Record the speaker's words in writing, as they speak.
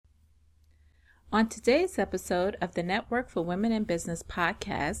On today's episode of the Network for Women in Business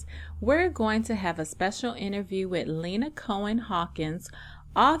podcast, we're going to have a special interview with Lena Cohen-Hawkins,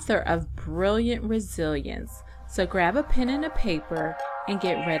 author of Brilliant Resilience. So grab a pen and a paper and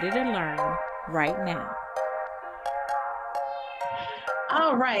get ready to learn right now.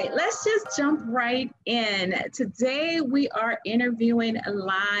 All right, let's just jump right in. Today we are interviewing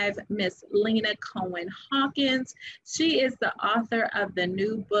live Miss Lena Cohen-Hawkins. She is the author of the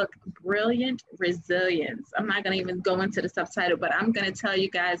new book, Brilliant Resilience. I'm not going to even go into the subtitle, but I'm going to tell you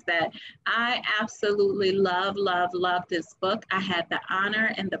guys that I absolutely love this book. I had the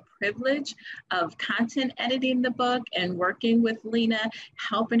honor and the privilege of content editing the book and working with Lena,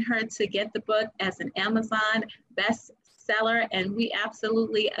 helping her to get the book as an Amazon bestseller, and we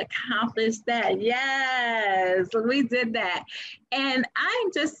absolutely accomplished that. Yes, we did that. And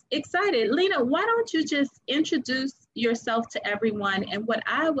I'm just excited. Lena, why don't you just introduce yourself to everyone? And what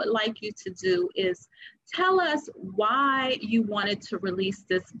I would like you to do is tell us why you wanted to release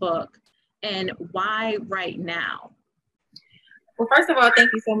this book and why right now. Well, first of all,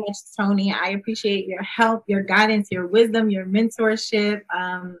 thank you so much, Tony. I appreciate your help, your guidance, your wisdom, your mentorship.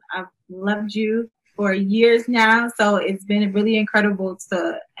 I've loved you for years now, so it's been really incredible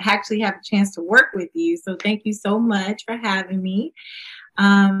to actually have a chance to work with you. So thank you so much for having me.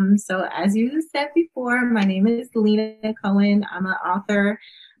 So as you said before, my name is Lena Cohen. I'm an author,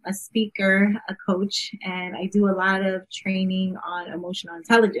 a speaker, a coach, and I do a lot of training on emotional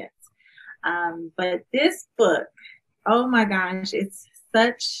intelligence. But this book, oh my gosh, it's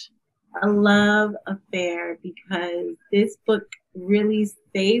such a love affair because this book really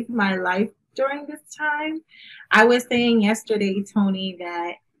saved my life during this time. I was saying yesterday, Tony,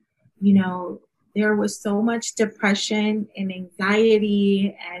 that, there was so much depression and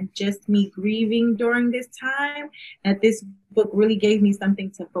anxiety and just me grieving during this time that this book really gave me something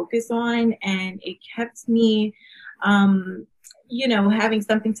to focus on, and it kept me, having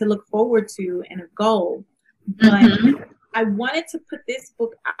something to look forward to and a goal. But I wanted to put this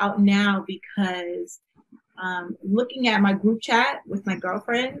book out now because looking at my group chat with my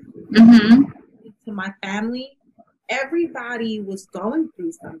girlfriend, to my family, everybody was going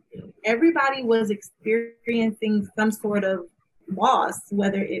through something. Everybody was experiencing some sort of loss,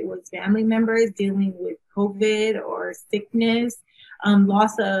 whether it was family members dealing with COVID or sickness,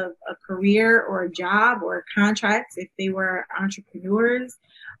 loss of a career or a job or contracts if they were entrepreneurs,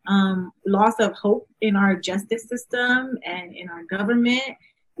 loss of hope in our justice system and in our government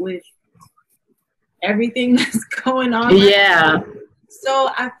with everything that's going on. Yeah. So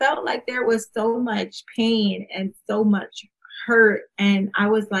I felt like there was so much pain and so much hurt. And I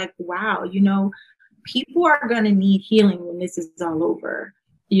was like, wow, people are going to need healing when this is all over,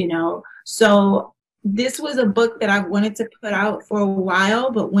 So this was a book that I wanted to put out for a while.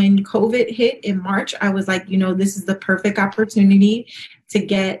 But when COVID hit in March, I was like, this is the perfect opportunity to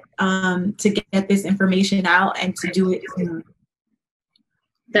get this information out and to do it.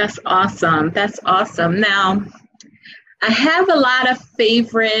 That's awesome. That's awesome. Now, I have a lot of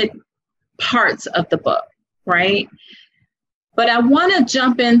favorite parts of the book, right? But I want to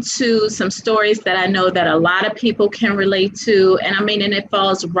jump into some stories that I know that a lot of people can relate to. And it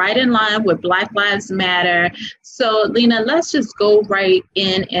falls right in line with Black Lives Matter. So, Lena, let's just go right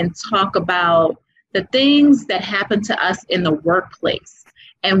in and talk about the things that happen to us in the workplace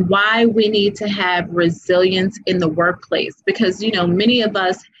and why we need to have resilience in the workplace. Because, many of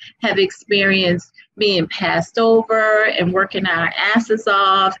us have experienced being passed over and working our asses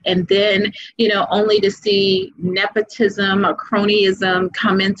off, and then, only to see nepotism or cronyism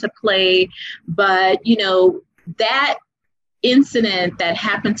come into play. But, that incident that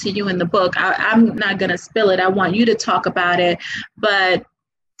happened to you in the book, I'm not going to spill it. I want you to talk about it, but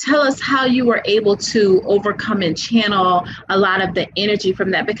tell us how you were able to overcome and channel a lot of the energy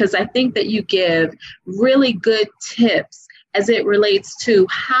from that, because I think that you give really good tips as it relates to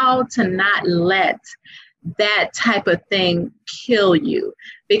how to not let that type of thing kill you.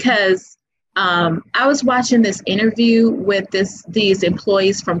 Because I was watching this interview with these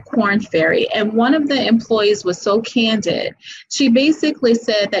employees from Korn Ferry, and one of the employees was so candid. She basically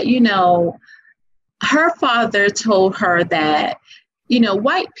said that, her father told her that,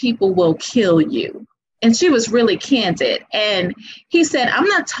 white people will kill you. And she was really candid. And he said, I'm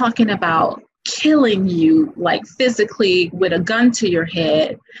not talking about killing you like physically with a gun to your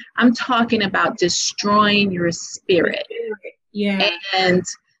head. I'm talking about destroying your spirit. Yeah. And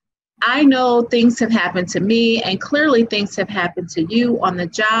I know things have happened to me, and clearly things have happened to you on the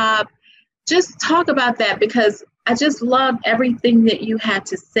job. Just talk about that, because I just love everything that you had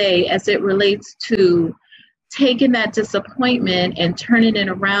to say as it relates to taking that disappointment and turning it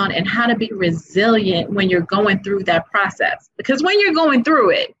around, and how to be resilient when you're going through that process. Because when you're going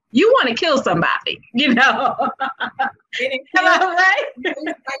through it, you want to kill somebody, you know. Am I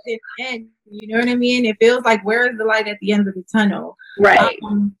right? You know what I mean? It feels like, where is the light at the end of the tunnel? Right.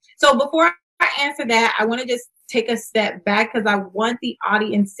 So before I answer that, I want to just take a step back, because I want the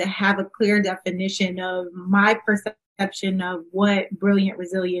audience to have a clear definition of my perception of what brilliant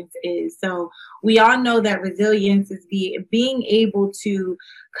resilience is. So we all know that resilience is being able to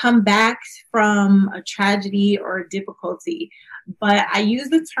come back from a tragedy or a difficulty. But I use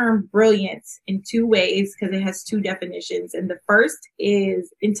the term brilliance in two ways, because it has two definitions. And the first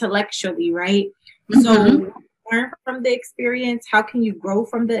is intellectually, right? Mm-hmm. So learn from the experience. How can you grow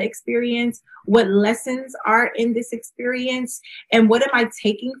from the experience? What lessons are in this experience? And what am I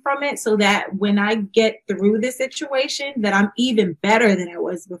taking from it, so that when I get through the situation, that I'm even better than I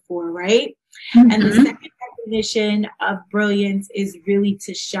was before, right? Mm-hmm. And the second definition of brilliance is really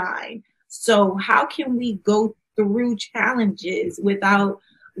to shine. So how can we go through challenges without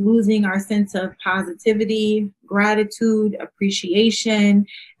losing our sense of positivity, gratitude, appreciation,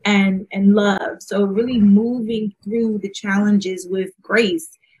 and love? So really moving through the challenges with grace.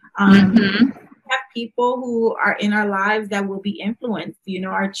 We have people who are in our lives that will be influenced. You know,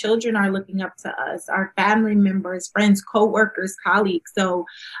 our children are looking up to us, our family members, friends, co-workers, colleagues. So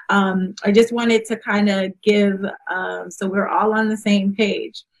I just wanted to kind of give, so we're all on the same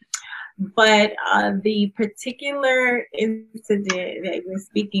page. But the particular incident that you're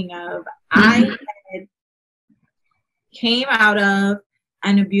speaking of, I came out of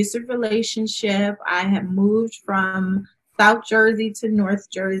an abusive relationship. I had moved from South Jersey to North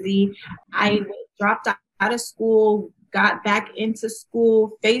Jersey. I dropped out of school, got back into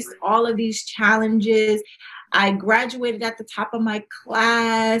school, faced all of these challenges. I graduated at the top of my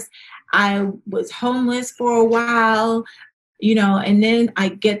class. I was homeless for a while. You know, and then I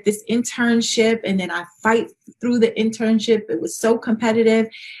get this internship, and then I fight through the internship. It was so competitive.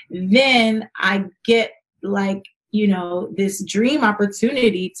 Then I get, like, you know, this dream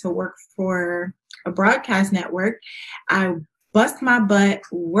opportunity to work for a broadcast network. I bust my butt,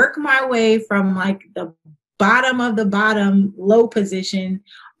 work my way from like the bottom of the bottom, low position,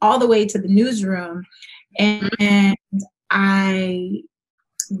 all the way to the newsroom. And I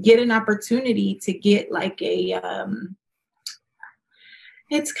get an opportunity to get like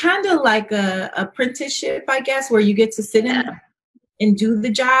it's kind of like a apprenticeship, I guess, where you get to sit in and do the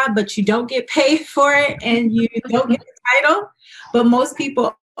job, but you don't get paid for it and you don't get the title. But most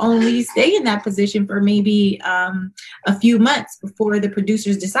people only stay in that position for maybe a few months before the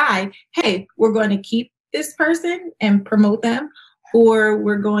producers decide, hey, we're going to keep this person and promote them, or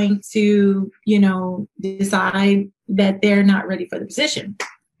we're going to, you know, decide that they're not ready for the position.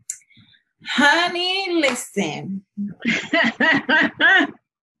 Honey, listen.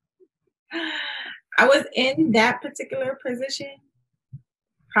 I was in that particular position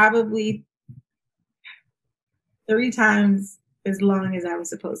probably 3 times as long as I was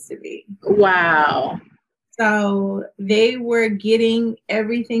supposed to be. Wow. So they were getting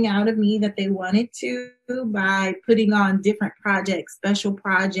everything out of me that they wanted to by putting on different projects, special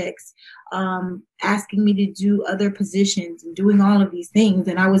projects, asking me to do other positions and doing all of these things.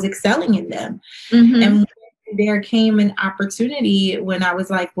 And I was excelling in them. Mm-hmm. And there came an opportunity when I was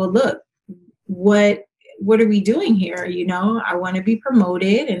like, well, look, what are we doing here? You know, I want to be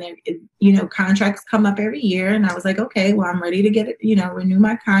promoted, and you know, contracts come up every year. And I was like, okay, well, I'm ready to get it, you know, renew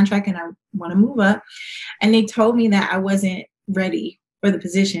my contract, and I want to move up. And they told me that I wasn't ready for the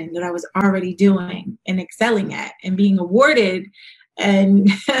position that I was already doing and excelling at and being awarded and,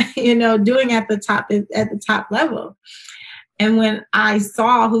 you know, doing at the top level. And when I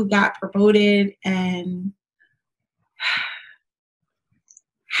saw who got promoted and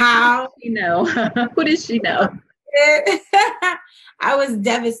how, you know, who did she know? I was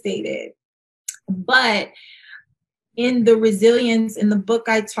devastated. But in the resilience in the book,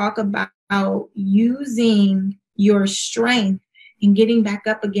 I talk about using your strength and getting back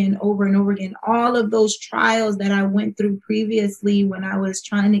up again over and over again. All of those trials that I went through previously when I was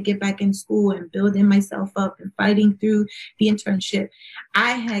trying to get back in school and building myself up and fighting through the internship,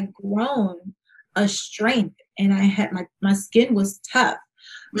 I had grown a strength, and I had my skin was tough.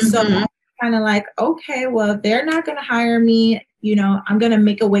 Mm-hmm. So I'm kind of like, okay, well, if they're not going to hire me, you know, I'm going to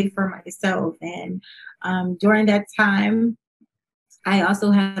make a way for myself. And during that time, I also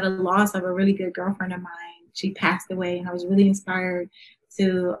had a loss of a really good girlfriend of mine. She passed away, and I was really inspired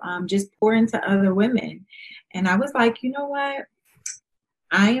to just pour into other women. And I was like, you know what?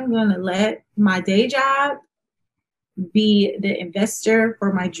 I am going to let my day job be the investor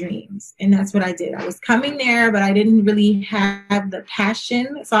for my dreams. And that's what I did. I was coming there, but I didn't really have the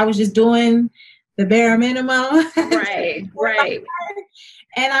passion. So I was just doing the bare minimum. Right, right.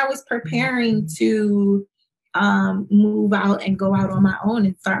 And I was preparing to move out and go out on my own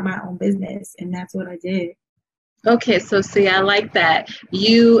and start my own business. And that's what I did. Okay, so see, I like that.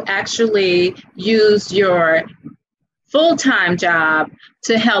 You actually used your full-time job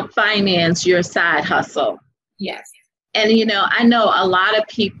to help finance your side hustle. Yes. And, you know, I know a lot of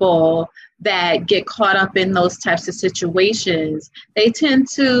people that get caught up in those types of situations. They tend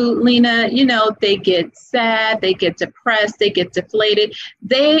to, Lena, you know, they get sad, they get depressed, they get deflated.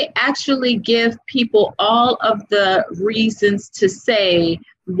 They actually give people all of the reasons to say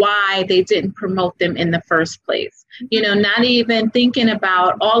why they didn't promote them in the first place. You know, not even thinking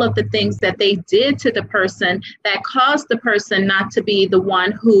about all of the things that they did to the person that caused the person not to be the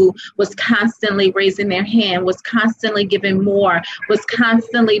one who was constantly raising their hand, was constantly giving more, was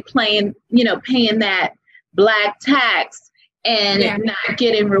constantly paying that black tax and not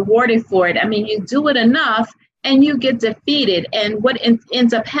getting rewarded for it. I mean, you do it enough and you get defeated. And what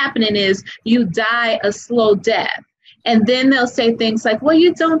ends up happening is you die a slow death. And then they'll say things like, well,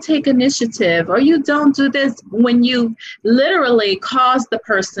 you don't take initiative or you don't do this, when you literally cause the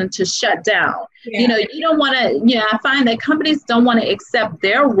person to shut down. Yeah. You know, you don't want to, you know, I find that companies don't want to accept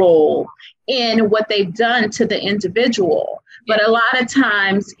their role in what they've done to the individual. But a lot of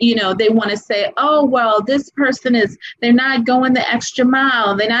times, you know, they want to say, oh, well, this person they're not going the extra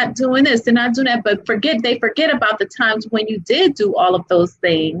mile. They're not doing this. They're not doing that. But they forget about the times when you did do all of those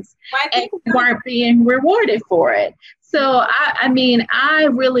things and you weren't being rewarded for it. So, I mean, I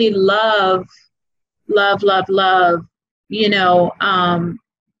really love, you know,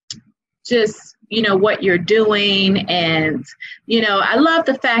 just, you know, what you're doing. And, you know, I love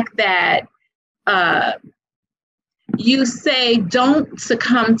the fact that you say don't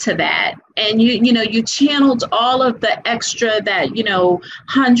succumb to that, and you channeled all of the extra that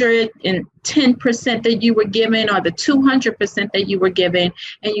 110% that you were given, or the 200% that you were given,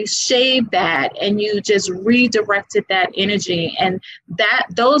 and you shaved that and you just redirected that energy. And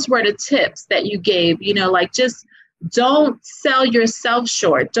those were the tips that you gave, like just don't sell yourself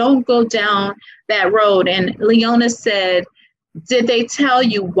short, don't go down that road. And Leona said, did they tell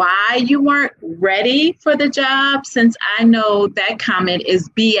you why you weren't ready for the job? Since I know that comment is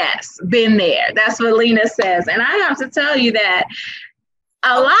BS, been there. That's what Lena says. And I have to tell you that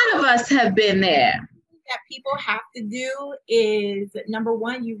a lot of us have been there. That people have to do is, number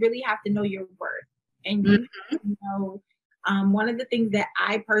one, you really have to know your worth. And you know, one of the things that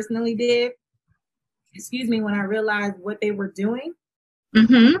I personally did, when I realized what they were doing.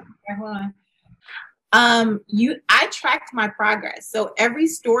 Okay, hold on. I tracked my progress. So every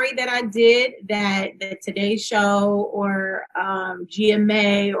story that I did that the Today Show or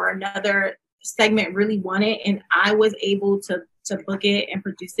GMA or another segment really wanted, and I was able to book it and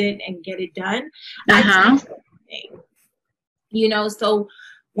produce it and get it done. So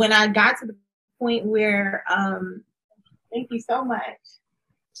when I got to the point where, thank you so much,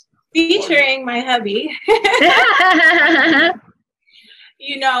 featuring my hubby.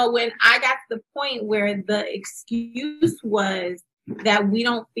 When I got to the point where the excuse was that we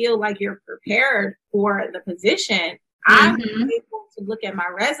don't feel like you're prepared for the position, I was able to look at my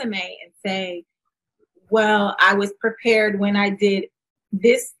resume and say, well, I was prepared when I did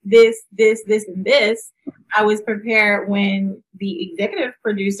this, and this. I was prepared when the executive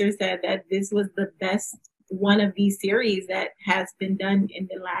producer said that this was the best one of these series that has been done in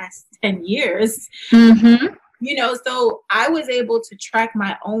the last 10 years. So I was able to track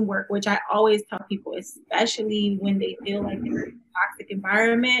my own work, which I always tell people, especially when they feel like they're in a toxic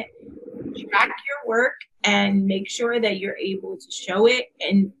environment, track your work and make sure that you're able to show it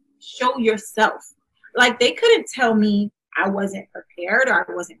and show yourself. Like, they couldn't tell me I wasn't prepared or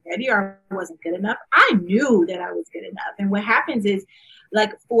I wasn't ready or I wasn't good enough. I knew that I was good enough. And what happens is,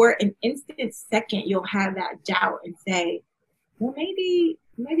 like, for an instant second, you'll have that doubt and say, well, maybe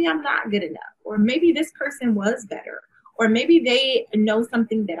I'm not good enough, or maybe this person was better, or maybe they know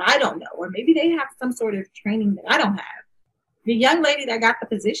something that I don't know, or maybe they have some sort of training that I don't have. The young lady that got the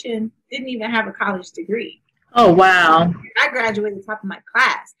position didn't even have a college degree. Oh, wow. I graduated top of my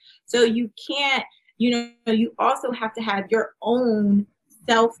class. So you can't, you also have to have your own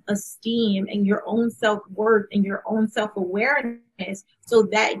self-esteem and your own self-worth and your own self-awareness, so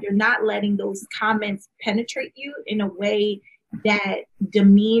that you're not letting those comments penetrate you in a way that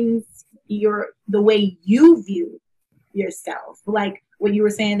demeans the way you view yourself. Like what you were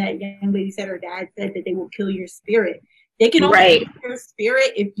saying, that young lady said her dad said that they will kill your spirit. They can only right. your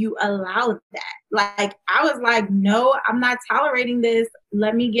spirit if you allow that. Like, I was like, no, I'm not tolerating this.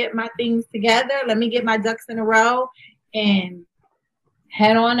 Let me get my things together. Let me get my ducks in a row and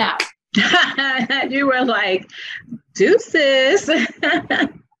head on out. You were like, deuces.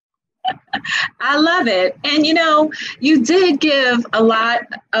 I love it. And you did give a lot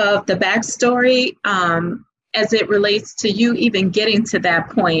of the backstory as it relates to you even getting to that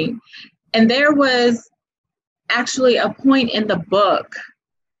point. And there was actually a point in the book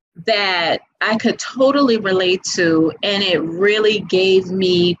that I could totally relate to, and it really gave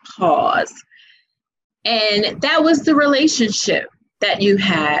me pause. And that was the relationship that you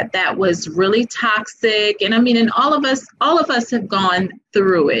had that was really toxic. And I mean, and all of us have gone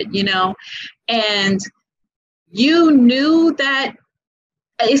through it, and you knew that.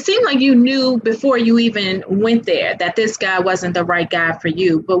 It seemed like you knew before you even went there that this guy wasn't the right guy for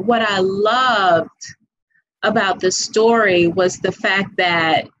you. But what I loved about the story was the fact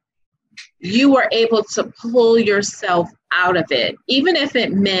that you were able to pull yourself out of it, even if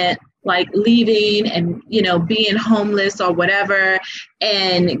it meant like leaving and, being homeless or whatever,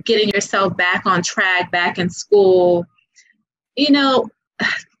 and getting yourself back on track, back in school.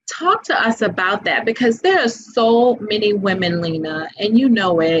 Talk to us about that, because there are so many women, Lena, and you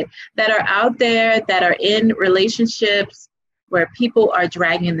know it, that are out there that are in relationships where people are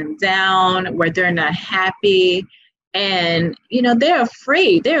dragging them down, where they're not happy. And, they're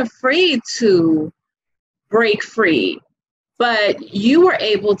afraid. They're afraid to break free. But you were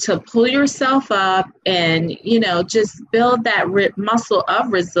able to pull yourself up and, just build that muscle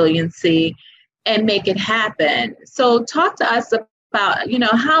of resiliency and make it happen. So talk to us about,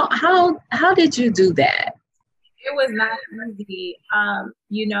 how did you do that? It was not easy.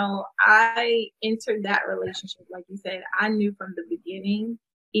 I entered that relationship, like you said. I knew from the beginning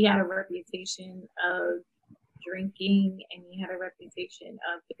he had a reputation of drinking and he had a reputation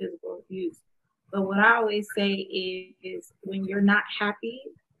of physical abuse. But what I always say is when you're not happy,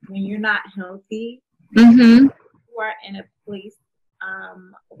 when you're not healthy, mm-hmm. you are in a place,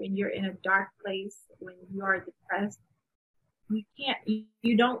 when you're in a dark place, when you are depressed,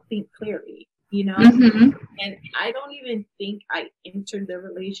 you don't think clearly, Mm-hmm. And I don't even think I entered the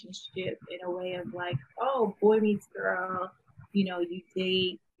relationship in a way of like, oh, boy meets girl, you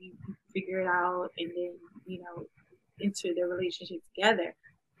date, you figure it out, and then, enter the relationship together.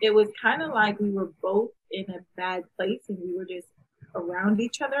 It was kind of like we were both in a bad place and we were just around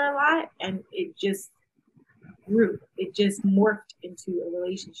each other a lot, and it just grew. It just morphed into a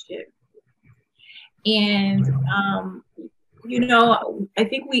relationship. And, I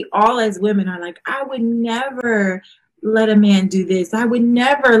think we all as women are like, I would never let a man do this. I would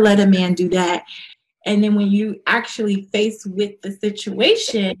never let a man do that. And then when you actually face with the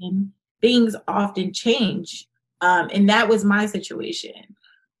situation, things often change. And that was my situation.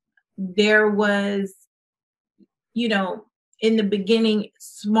 There was, in the beginning,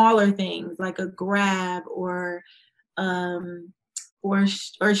 smaller things like a grab or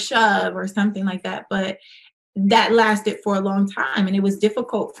shove or something like that. But that lasted for a long time. And it was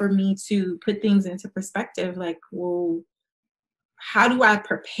difficult for me to put things into perspective. Like, well, how do I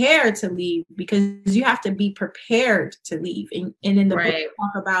prepare to leave? Because you have to be prepared to leave. And in the book,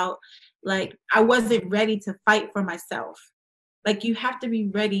 talk about, like, I wasn't ready to fight for myself. Like, you have to be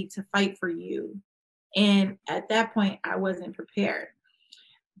ready to fight for you. And at that point, I wasn't prepared.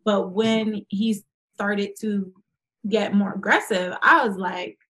 But when he started to get more aggressive, I was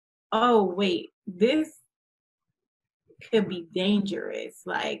like, oh, wait, this could be dangerous.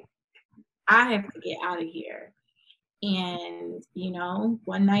 Like, I have to get out of here. And,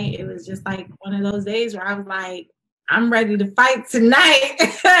 one night it was just like one of those days where I was like, I'm ready to fight tonight,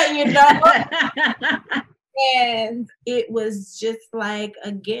 And it was just like,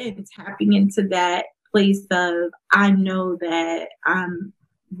 again, tapping into that place of, I know that I'm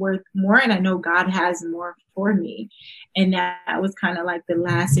worth more and I know God has more for me. And that was kind of like the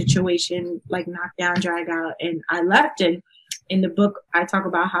last situation, like knock down, drag out. And I left. And in the book, I talk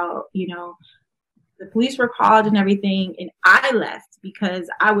about how, the police were called and everything. And I left because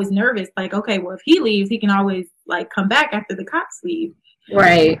I was nervous. Like, okay, well, if he leaves, he can always like come back after the cops leave.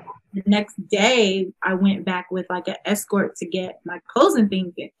 Right. The next day, I went back with like an escort to get my clothes and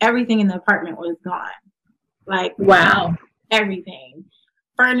things. And everything in the apartment was gone. Like, wow. Everything.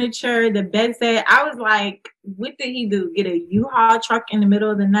 Furniture, the bed set. I was like, what did he do? Get a U-Haul truck in the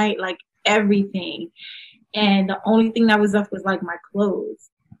middle of the night? Like, everything. And the only thing that was left was like my clothes.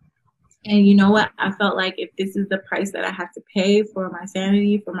 And you know what? I felt like if this is the price that I have to pay for my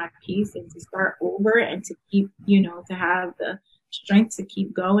sanity, for my peace, and to start over and to keep, to have the strength to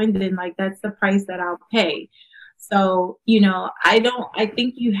keep going, then like that's the price that I'll pay. So, I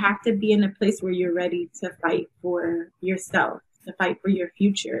think you have to be in a place where you're ready to fight for yourself, to fight for your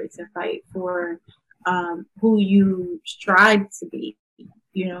future, to fight for who you strive to be.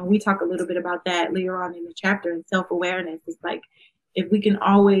 We talk a little bit about that later on in the chapter, and self-awareness is like, if we can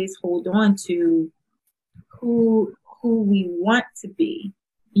always hold on to who we want to be,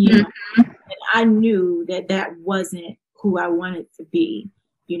 and I knew that wasn't who I wanted to be,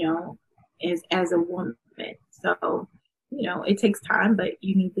 as a woman. So, it takes time, but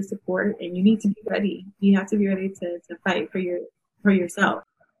you need the support and you need to be ready. You have to be ready to fight for yourself.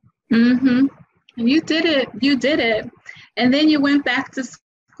 Mm-hmm. You did it. You did it. And then you went back to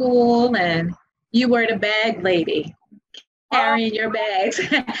school and you were the bag lady, carrying your bags.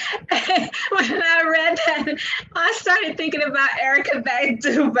 When I read that, I started thinking about Erykah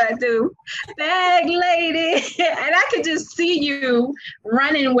Badu, bag lady. And I could just see you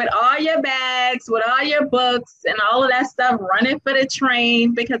running with all your bags, with all your books and all of that stuff, running for the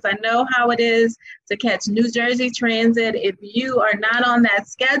train, because I know how it is to catch New Jersey Transit. If you are not on that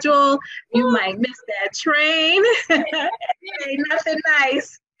schedule, you might miss that train. It ain't nothing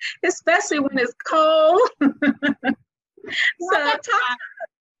nice, especially when it's cold. So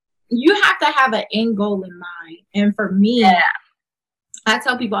you have to have an end goal in mind. And for me, I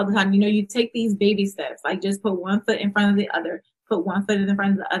tell people all the time, you take these baby steps, like just put one foot in front of the other, put one foot in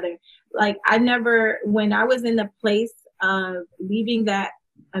front of the other. Like when I was in the place of leaving that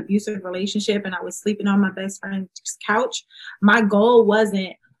abusive relationship and I was sleeping on my best friend's couch, my goal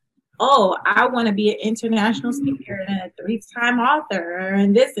wasn't, I want to be an international speaker and a 3-time author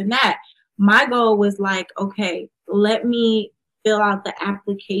and this and that. My goal was like, okay, let me fill out the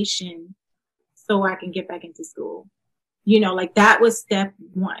application so I can get back into school. Like that was step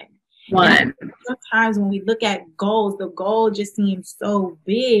one. And sometimes when we look at goals, the goal just seems so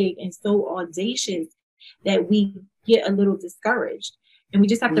big and so audacious that we get a little discouraged. And we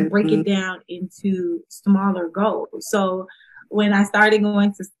just have to break it down into smaller goals. So when I started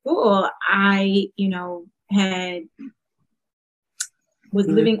going to school, I, was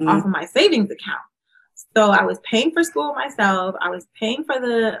living off of my savings account. So I was paying for school myself. I was paying for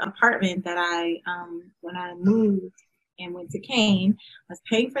the apartment that I, when I moved and went to Kane, I was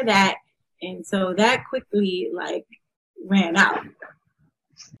paying for that. And so that quickly ran out.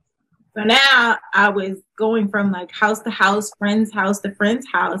 So now I was going from house to house, friend's house to friend's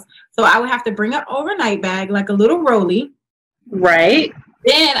house. So I would have to bring an overnight bag, like a little rolly. Right.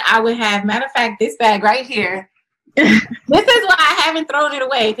 Then I would have, matter of fact, this bag right here. This is why I haven't thrown it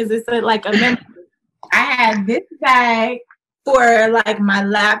away, because it's like a memory. I had this bag for my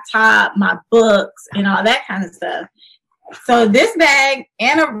laptop, my books, and all that kind of stuff. So this bag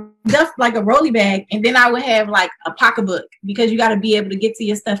and just a rolly bag, and then I would have a pocketbook, because you got to be able to get to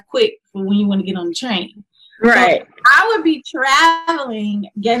your stuff quick for when you want to get on the train. Right. So I would be traveling,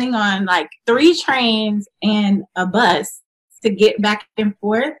 getting on 3 trains and a bus to get back and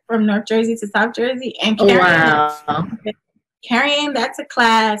forth from North Jersey to South Jersey, and carrying that to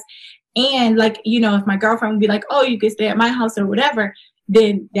class. And if my girlfriend would be like, oh, you could stay at my house or whatever,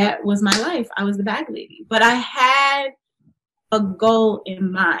 then that was my life. I was the bag lady. But I had a goal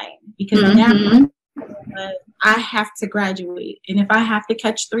in mind, because now I have to graduate. And if I have to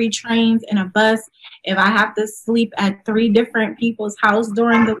catch 3 trains and a bus, if I have to sleep at 3 different people's house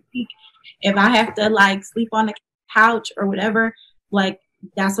during the week, if I have to sleep on the couch or whatever,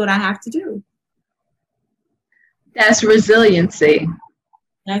 that's what I have to do. That's resiliency.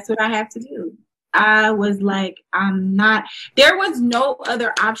 That's what I have to do. I was there was no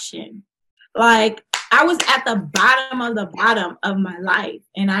other option. I was at the bottom of my life,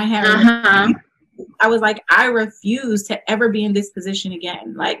 and I had, I was I refuse to ever be in this position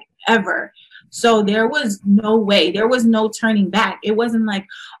again, ever. So there was no way, there was no turning back. It wasn't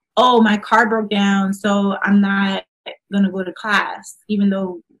oh, my car broke down, so I'm not going to go to class, even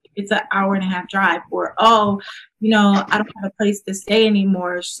though it's an 1.5-hour drive, or, I don't have a place to stay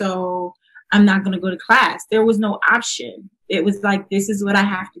anymore, so I'm not going to go to class. There was no option. It was this is what I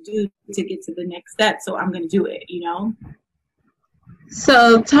have to do to get to the next step, so I'm going to do it,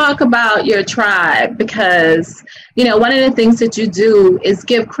 So talk about your tribe, because, one of the things that you do is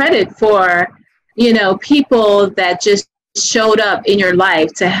give credit for, people that just showed up in your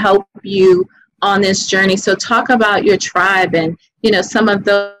life to help you on this journey. So talk about your tribe and, some of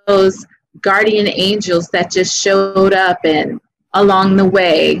those guardian angels that just showed up and along the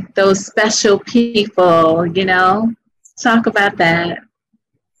way, those special people, talk about that.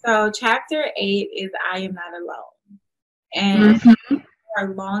 So chapter 8 is I Am Not Alone. And for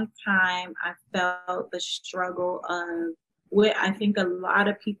a long time, I felt the struggle of what I think a lot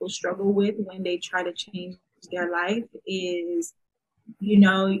of people struggle with when they try to change their life is, you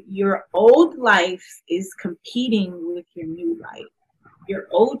know, your old life is competing with your new life. Your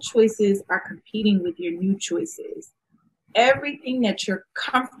old choices are competing with your new choices. Everything that you're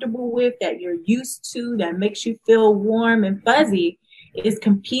comfortable with, that you're used to, that makes you feel warm and fuzzy, is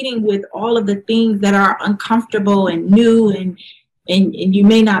competing with all of the things that are uncomfortable and new and you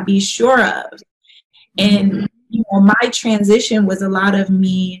may not be sure of. And you know, my transition was a lot of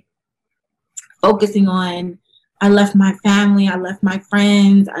me focusing on, I left my family, I left my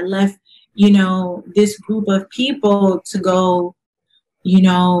friends, I left, you know, this group of people to go, you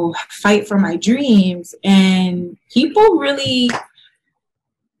know, fight for my dreams. And people really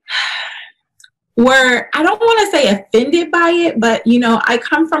were, I don't want to say offended by it, but, you know, I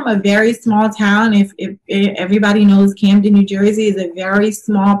come from a very small town. If everybody knows, Camden, New Jersey is a very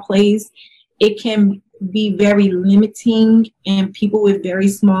small place. It can be very limiting and people with very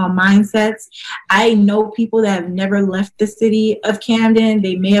small mindsets. I know people that have never left the city of Camden.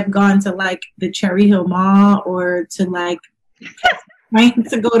 They may have gone to like the Cherry Hill Mall or to like trying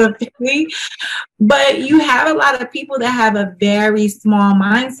to go to Philly, but you have a lot of people that have a very small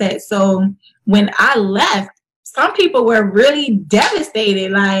mindset. So when I left, some people were really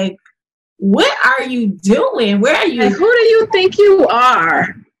devastated. Like, what are you doing? Where are you? And who do you think you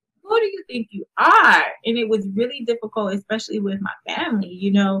are? Who do you think you are? And it was really difficult, especially with my family.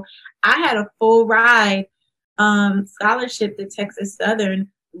 You know, I had a full ride scholarship to Texas Southern,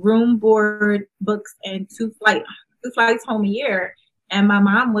 room, board, books, and two flights home a year. And my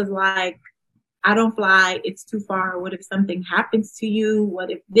mom was like, I don't fly. It's too far. What if something happens to you? What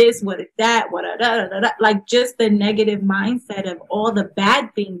if this? What if that? What like just the negative mindset of all the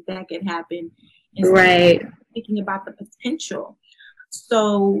bad things that could happen. Right. Thinking about the potential.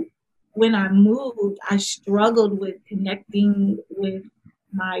 So when I moved, I struggled with connecting with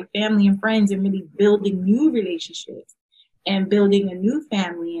my family and friends and really building new relationships and building a new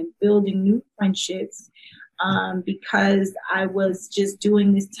family and building new friendships. Because I was just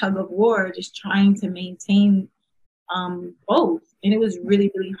doing this tug of war, just trying to maintain both. And it was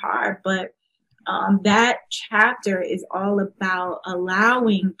really, really hard. But that chapter is all about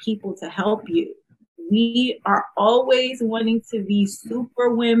allowing people to help you. We are always wanting to be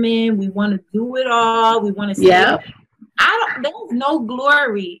super women. We want to do it all. We want to say, there's no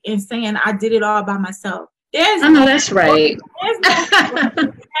glory in saying I did it all by myself. I know that's right.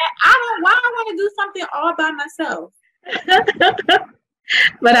 Why I want to do something all by myself?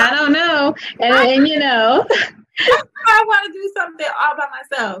 But I don't know. And you know. I want to do something all by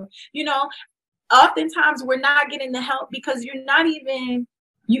myself. You know, oftentimes we're not getting the help because you're not even,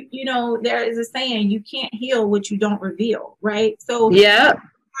 you know, there is a saying, you can't heal what you don't reveal, right? So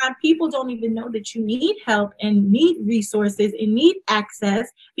people don't even know that you need help and need resources and need access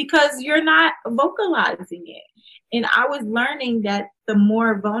because you're not vocalizing it. And I was learning that the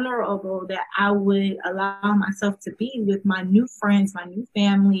more vulnerable that I would allow myself to be with my new friends, my new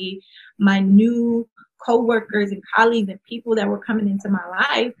family, my new coworkers and colleagues and people that were coming into my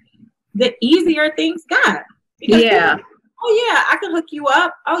life, the easier things got. Because I can hook you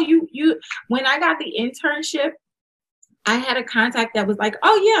up. Oh, you. When I got the internship, I had a contact that was like,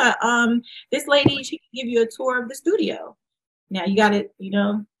 this lady, she can give you a tour of the studio. Now you got it, you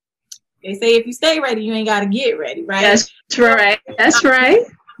know, they say if you stay ready, you ain't got to get ready, right? That's right. That's right.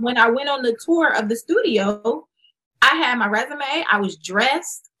 When I went on the tour of the studio, I had my resume. I was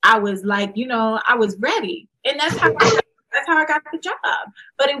dressed. I was like, you know, I was ready. And that's how I got the job.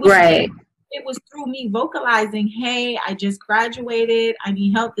 But it was It was through me vocalizing, hey, I just graduated. I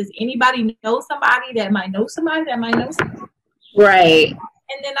need help. Does anybody know somebody that might know somebody that might know somebody? Right.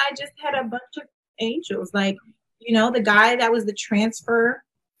 And then I just had a bunch of angels. Like, you know, the guy that was the transfer,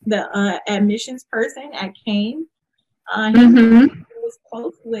 the admissions person at Kane, he was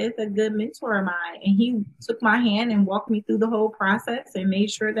close with a good mentor of mine. And he took my hand and walked me through the whole process and made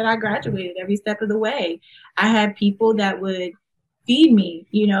sure that I graduated every step of the way. I had people that would feed me,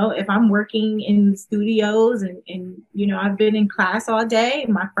 you know, if I'm working in the studios and, you know, I've been in class all day,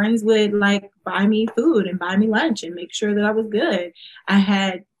 my friends would like buy me food and buy me lunch and make sure that I was good. I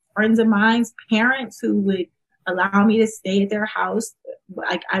had friends of mine's parents who would allow me to stay at their house.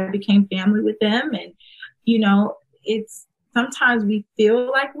 Like I became family with them. And, you know, it's sometimes we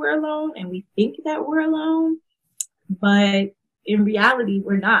feel like we're alone and we think that we're alone, but in reality,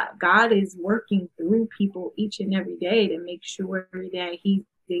 we're not. God is working through people each and every day to make sure that he's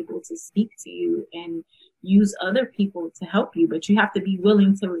able to speak to you and use other people to help you, but you have to be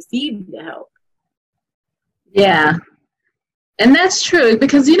willing to receive the help. Yeah. And that's true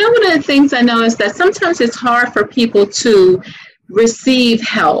because, you know, one of the things I know is that sometimes it's hard for people to receive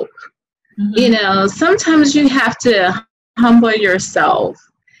help. Sometimes you have to humble yourself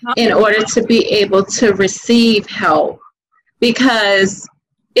in order to be able to receive help, because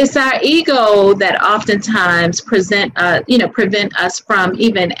it's our ego that oftentimes prevent us from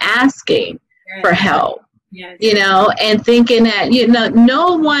even asking for help. Yes. And thinking that,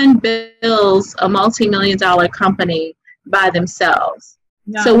 no one builds a multi-million-dollar company by themselves.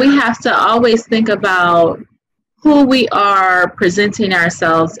 No. So we have to always think about who we are presenting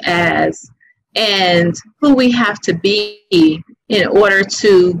ourselves as and who we have to be in order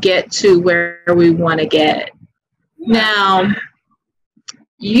to get to where we want to get. Yeah. Now,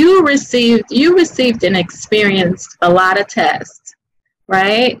 you received and experienced a lot of tests,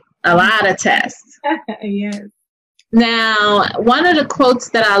 right? A lot of tests. Yes. Now, one of the quotes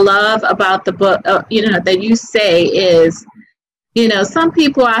that I love about the book, that you say is, some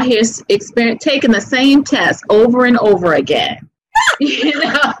people out here taking the same test over and over again. You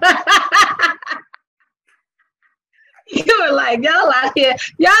were like, y'all out here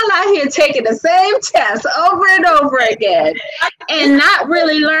taking the same test over and over again and not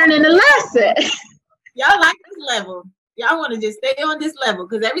really learning the lesson. Y'all like this level. Y'all want to just stay on this level,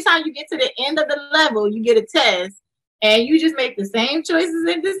 because every time you get to the end of the level, you get a test and you just make the same choices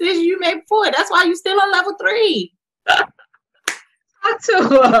and decisions you made before. That's why you're still on level 3. Talk to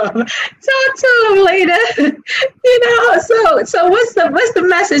him, Lena. So what's the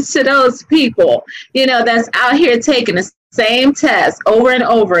message to those people, that's out here taking the same test over and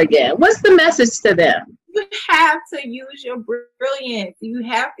over again? What's the message to them? You have to use your brilliance. You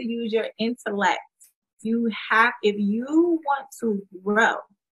have to use your intellect. If you want to grow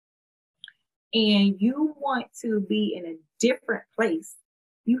and you want to be in a different place,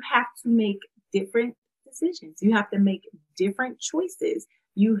 you have to make different decisions. You have to make different choices.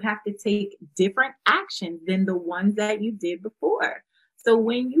 You have to take different actions than the ones that you did before. So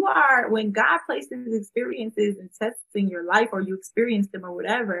when God places experiences and tests in your life, or you experience them or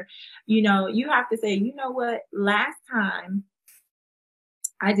whatever, you have to say, you know what, last time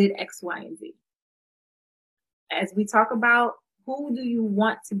I did X, Y, and Z. As we talk about, who do you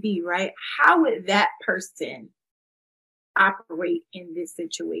want to be, right? How would that person operate in this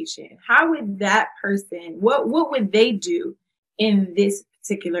situation? How would that person, what would they do in this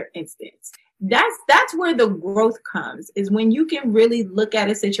particular instance? That's where the growth comes, is when you can really look at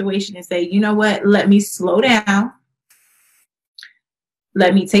a situation and say, you know what, let me slow down.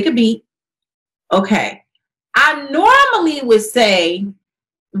 Let me take a beat. Okay. I normally would say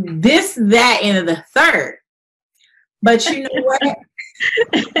this, that, and the third. But you know what?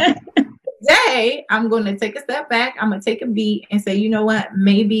 Today, I'm going to take a step back. I'm going to take a beat and say, you know what?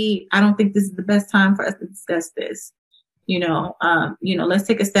 Maybe I don't think this is the best time for us to discuss this. Let's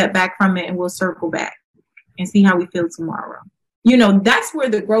take a step back from it and we'll circle back and see how we feel tomorrow. That's where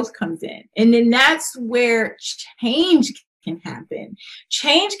the growth comes in. And then that's where change can happen.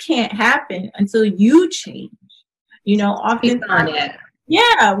 Change can't happen until you change. Often,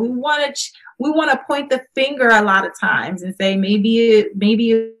 yeah, we want to point the finger a lot of times and say, maybe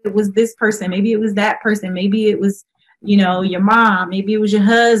it was this person, maybe it was that person, maybe it was, your mom, maybe it was your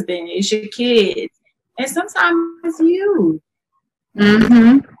husband, it's your kids. And sometimes it's you.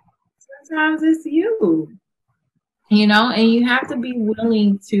 Mm-hmm. Sometimes it's you. And you have to be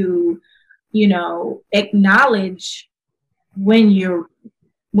willing to, acknowledge when you're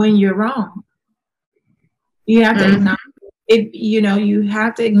wrong. You have to acknowledge it. You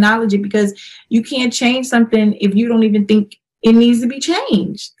have to acknowledge it, because you can't change something if you don't even think it needs to be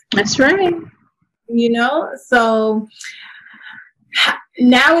changed. That's right. So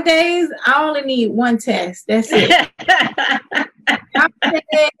nowadays, I only need one test. That's it.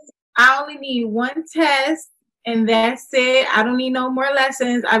 Nowadays, I only need one test, and that's it. I don't need no more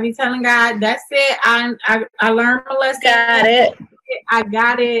lessons. I be telling God, that's it. I learned my lesson. Got it. I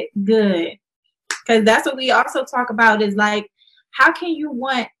got it. Good. Because that's what we also talk about, is like, how can you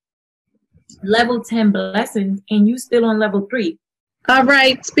want level 10 blessings and you still on level 3? All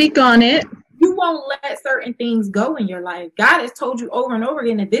right. Speak on it. You won't let certain things go in your life. God has told you over and over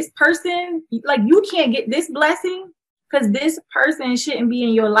again that this person, like, you can't get this blessing because this person shouldn't be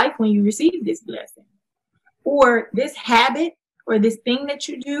in your life when you receive this blessing. Or this habit, or this thing that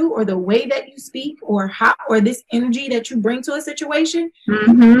you do, or the way that you speak, or this energy that you bring to a situation,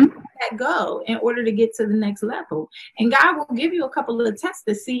 let go in order to get to the next level. And God will give you a couple of tests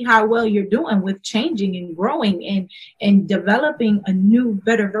to see how well you're doing with changing and growing and developing a new,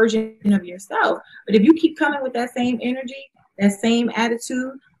 better version of yourself. But if you keep coming with that same energy, that same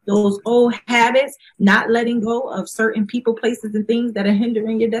attitude, those old habits, not letting go of certain people, places, and things that are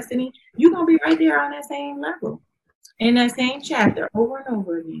hindering your destiny, you're going to be right there on that same level. In that same chapter, over and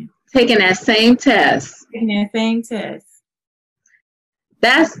over again. Taking that same test. Taking that same test.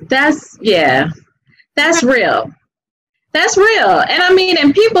 That's real. That's real. And I mean,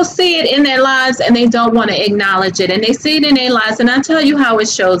 and people see it in their lives and they don't want to acknowledge it. And they see it in their lives. And I tell you how it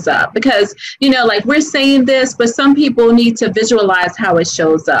shows up because, you know, like we're saying this, but some people need to visualize how it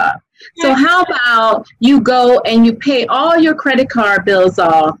shows up. So how about you go and you pay all your credit card bills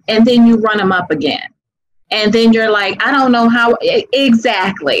off and then you run them up again. And then you're like, I don't know how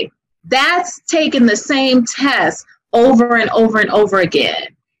exactly. That's taking the same test over and over and over again.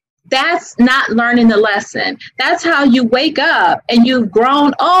 That's not learning the lesson. That's how you wake up and you've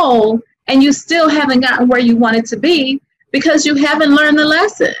grown old and you still haven't gotten where you wanted to be because you haven't learned the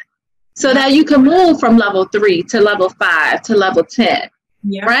lesson so that you can move from level 3 to level 5 to level 10,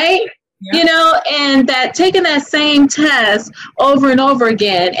 right? Yeah. You know, and that taking that same test over and over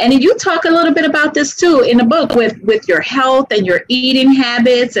again. And you talk a little bit about this too in the book with your health and your eating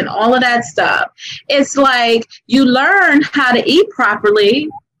habits and all of that stuff. It's like you learn how to eat properly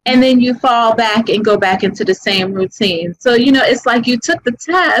and then you fall back and go back into the same routine. So, you know, it's like you took the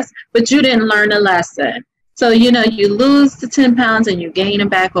test, but you didn't learn a lesson. So, you know, you lose the 10 pounds and you gain them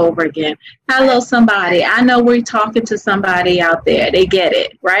back over again. Hello, somebody. I know we're talking to somebody out there. They get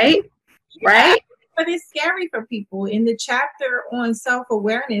it, right? Right? But it's scary for people. In the chapter on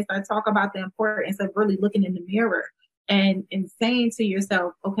self-awareness, I talk about the importance of really looking in the mirror and saying to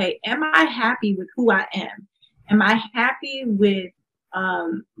yourself, okay, am I happy with who I am? Am I happy with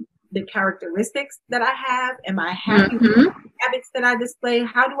the characteristics that I have? Am I happy with the habits that I display?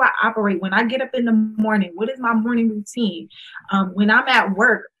 How do I operate when I get up in the morning? What is my morning routine? When I'm at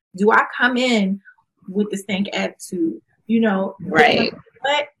work, do I come in with the stank attitude? You know, right?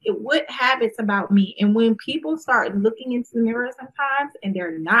 What habits about me? And when people start looking into the mirror sometimes and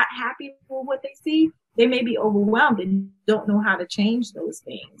they're not happy with what they see, they may be overwhelmed and don't know how to change those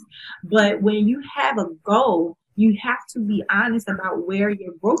things. But when you have a goal, you have to be honest about where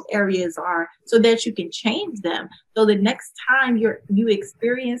your growth areas are so that you can change them. So the next time you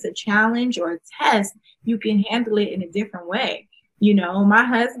experience a challenge or a test, you can handle it in a different way. You know, my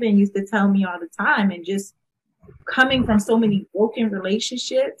husband used to tell me all the time, and just coming from so many broken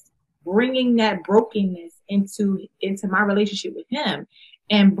relationships, bringing that brokenness into my relationship with him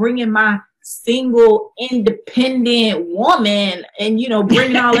and bringing my single independent woman and, you know,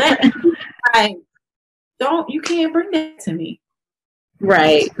 bringing all that. You can't bring that to me.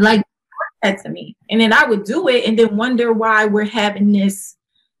 Right. Like that to me. And then I would do it and then wonder why we're having this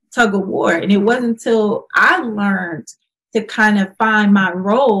tug of war. And it wasn't until I learned to kind of find my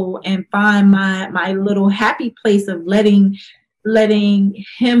role and find my little happy place of letting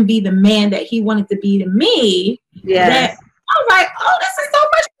him be the man that he wanted to be to me. Yes. That I was like, oh, this is so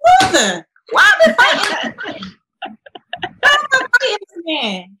much smoother. Why am I fighting? Why am I fighting this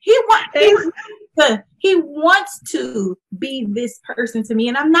man? He wants to be this person to me,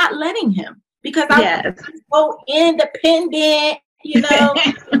 and I'm not letting him because I'm so independent, you know.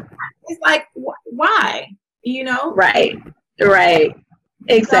 It's like, why? You know? Right.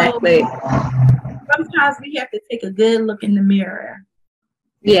 Exactly. So, sometimes we have to take a good look in the mirror.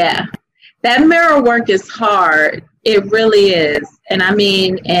 Yeah. That mirror work is hard. It really is. And I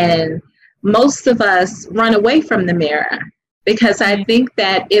mean, and most of us run away from the mirror because I think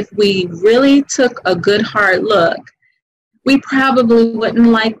that if we really took a good hard look, we probably wouldn't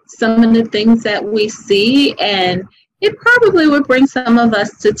like some of the things that we see, and it probably would bring some of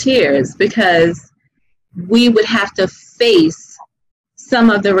us to tears because we would have to face some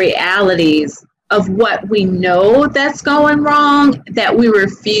of the realities of what we know that's going wrong that we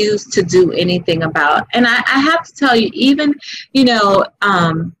refuse to do anything about. And I have to tell you, even, you know,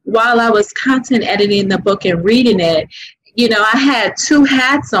 while I was content editing the book and reading it, you know, I had two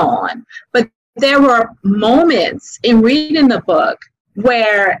hats on, but there were moments in reading the book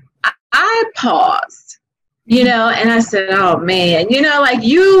where I paused, you know, and I said, oh man, you know, like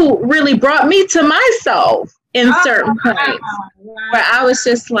you really brought me to myself in certain points where I was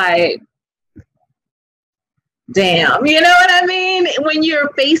just like, damn, you know what I mean? When you're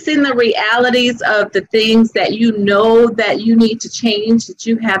facing the realities of the things that you know that you need to change that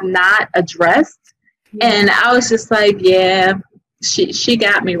you have not addressed. And I was just like, yeah, she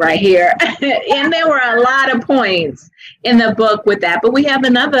got me right here. And there were a lot of points in the book with that. But we have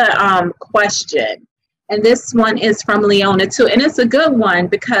another question. And this one is from Leona too. And it's a good one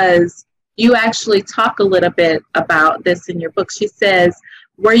because you actually talk a little bit about this in your book. She says,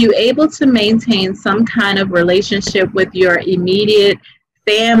 were you able to maintain some kind of relationship with your immediate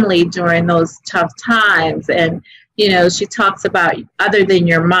family during those tough times? And, she talks about other than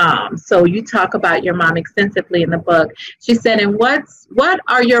your mom. So you talk about your mom extensively in the book. She said, and what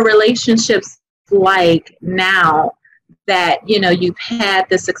are your relationships like now that, you've had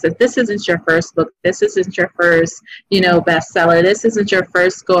the success? This isn't your first book. This isn't your first, bestseller. This isn't your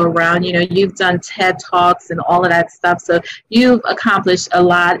first go around. You've done TED Talks and all of that stuff. So you've accomplished a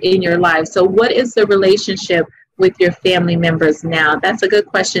lot in your life. So what is the relationship with your family members now? That's a good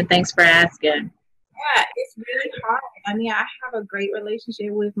question. Thanks for asking. Yeah, it's really hard. I mean, I have a great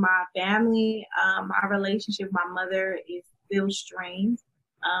relationship with my family. My relationship with my mother is still strained.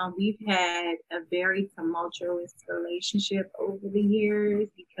 We've had a very tumultuous relationship over the years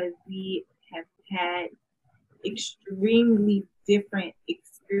because we have had extremely different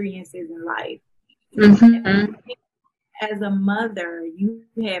experiences in life. Mm-hmm. As a mother, you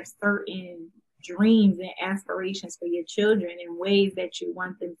have certain dreams and aspirations for your children in ways that you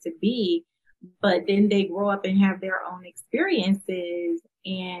want them to be, but then they grow up and have their own experiences,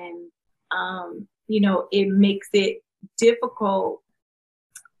 and it makes it difficult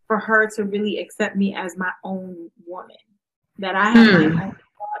for her to really accept me as my own woman, that I have my own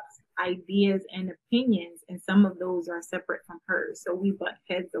thoughts, ideas, and opinions, and some of those are separate from hers. So we butt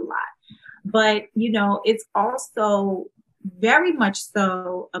heads a lot. But, it's also very much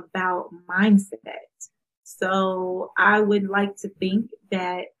so about mindset. So I would like to think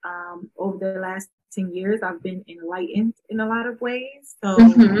that over the last 10 years, I've been enlightened in a lot of ways. So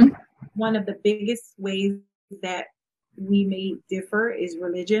one of the biggest ways that we may differ is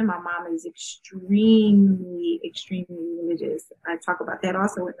religion. My mom is extremely, extremely religious. I talk about that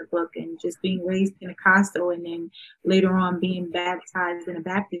also in the book, and just being raised Pentecostal and then later on being baptized in a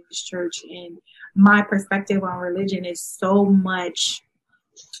Baptist church. And my perspective on religion is so much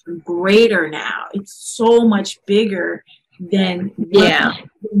greater now. It's so much bigger than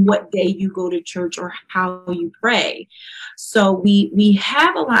what day you go to church or how you pray. So we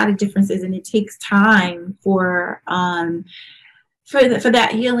have a lot of differences, and it takes time for that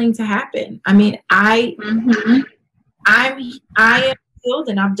healing to happen. I mean, I am healed,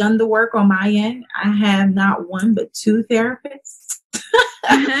 and I've done the work on my end. I have not one but two therapists.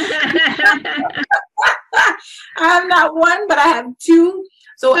 I have not one, but I have two.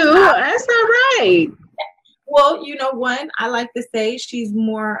 So that's not right. Well, one, I like to say she's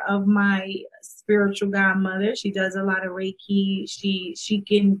more of my spiritual godmother. She does a lot of Reiki. She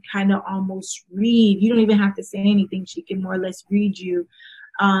can kind of almost read. You don't even have to say anything. She can more or less read you.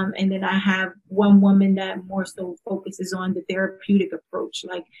 And then I have one woman that more so focuses on the therapeutic approach,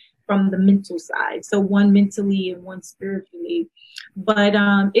 like from the mental side. So one mentally and one spiritually. But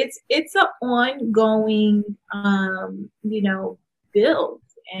it's an ongoing, build.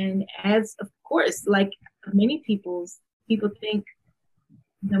 And as, of course, like many people think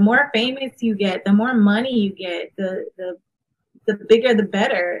the more famous you get, the more money you get, the bigger the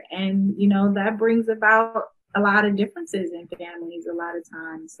better. And, that brings about a lot of differences in families a lot of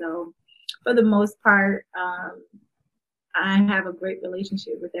times. So for the most part, I have a great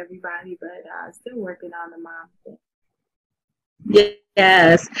relationship with everybody, but still working on the mom thing.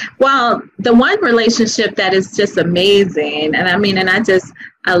 Yes. Well, the one relationship that is just amazing, and I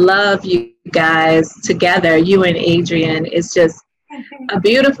love you guys together, you and Adrian, is just a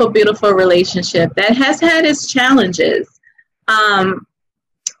beautiful, beautiful relationship that has had its challenges. But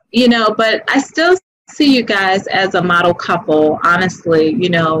I still see you guys as a model couple, honestly,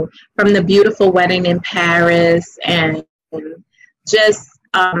 from the beautiful wedding in Paris, and just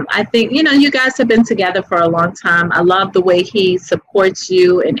I think, you guys have been together for a long time. I love the way he supports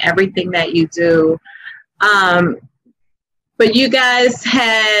you in everything that you do. But you guys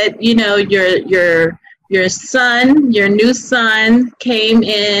had, your son, your new son came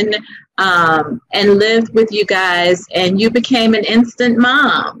in and lived with you guys, and you became an instant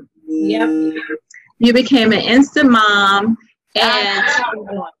mom. Yep. You became an instant mom. And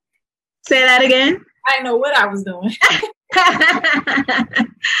say that again. I didn't know what I was doing.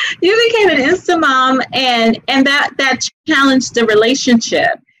 You became an instant mom, and that challenged the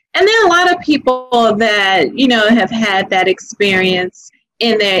relationship. And there are a lot of people that have had that experience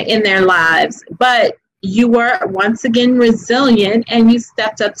in their lives, but you were once again resilient and you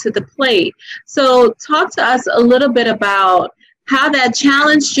stepped up to the plate. So talk to us a little bit about how that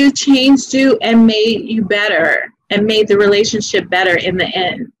challenged you, changed you, and made you better, and made the relationship better in the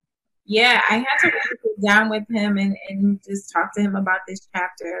end. Yeah, I had to really sit down with him and just talk to him about this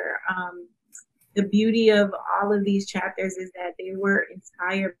chapter. The beauty of all of these chapters is that they were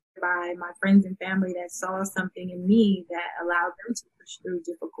inspired by my friends and family that saw something in me that allowed them to push through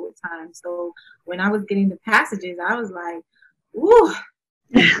difficult times. So when I was getting the passages, I was like, ooh,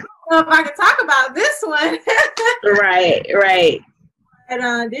 know if I can talk about this one. Right.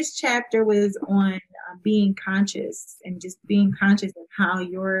 But this chapter was on being conscious and just being conscious of how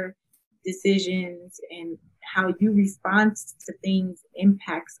your decisions and how you respond to things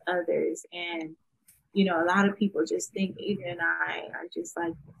impacts others. And, you know, a lot of people just think Adrian and I are just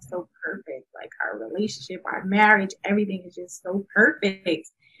like so perfect. Like our relationship, our marriage, everything is just so perfect.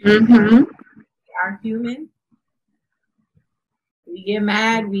 Mm-hmm. We are human. We get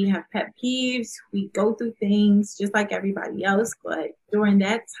mad, we have pet peeves, we go through things just like everybody else. But during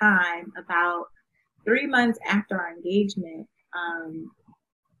that time, about 3 months after our engagement,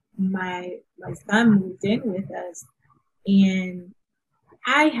 my son moved in with us, and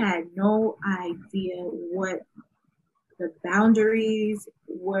I had no idea what the boundaries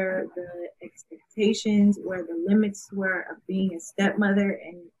were, the expectations, where the limits were of being a stepmother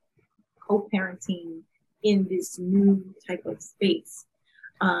and co-parenting in this new type of space,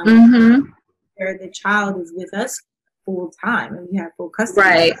 where the child is with us full time and we have full custody.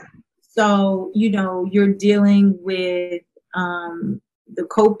 Right. So, you know, you're dealing with the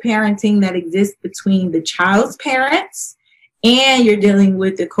co-parenting that exists between the child's parents, and you're dealing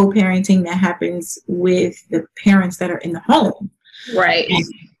with the co-parenting that happens with the parents that are in the home. Right.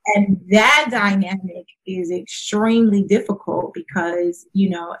 And that dynamic is extremely difficult because, you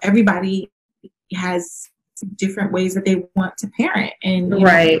know, everybody has different ways that they want to parent. And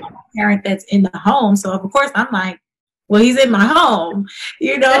right. know, a parent that's in the home. So of course I'm like, well, he's in my home,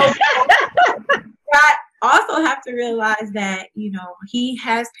 you know. I also have to realize that, you know, he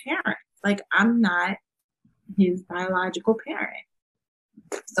has parents. Like, I'm not his biological parent.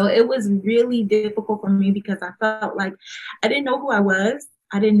 So it was really difficult for me because I felt like I didn't know who I was.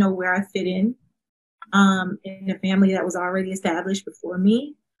 I didn't know where I fit in a family that was already established before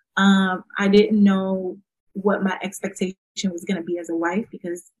me. I didn't know what my expectation was going to be as a wife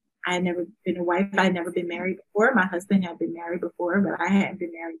because I had never been a wife. I had never been married before. My husband had been married before, but I hadn't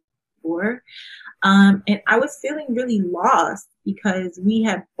been married before. And I was feeling really lost because we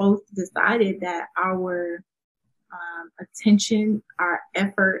had both decided that our attention, our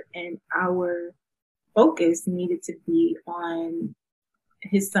effort, and our focus needed to be on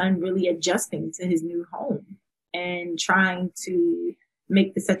his son really adjusting to his new home and trying to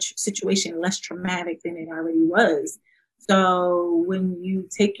make the situation less traumatic than it already was. So when you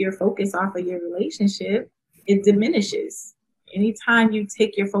take your focus off of your relationship, it diminishes. Anytime you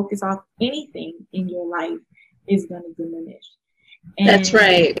take your focus off anything in your life, it's going to diminish. And, that's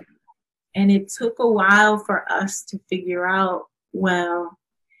right. And it took a while for us to figure out, well,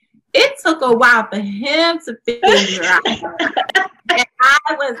 it took a while for him to figure out. And I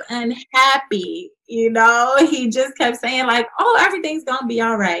was unhappy, you know. He just kept saying like, oh, everything's going to be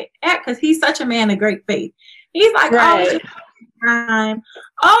all right. Because he's such a man of great faith. He's like, right. Oh, it's just time.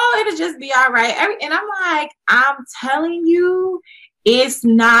 Oh, it'll just be all right. And I'm like, I'm telling you, it's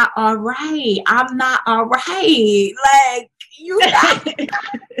not all right. I'm not all right. Like, you got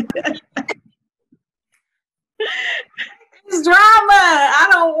this drama. I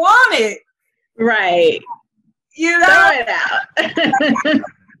don't want it. Right. You know? Throw it out.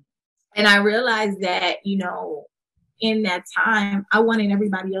 And I realized that, you know, in that time, I wanted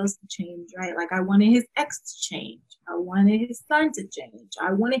everybody else to change, right? Like, I wanted his ex to change. I wanted his son to change.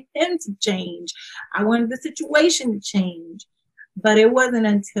 I wanted him to change. I wanted the situation to change. But it wasn't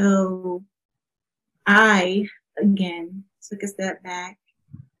until I, again, took a step back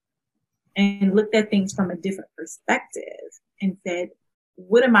and looked at things from a different perspective and said,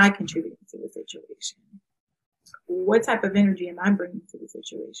 what am I contributing to the situation? What type of energy am I bringing to the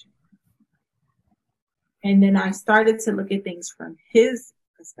situation? And then I started to look at things from his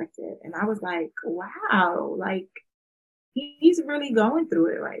perspective. And I was like, wow, like he's really going through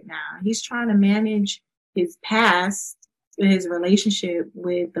it right now. He's trying to manage his past, his relationship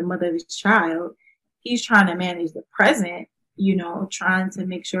with the mother of his child. He's trying to manage the present, you know, trying to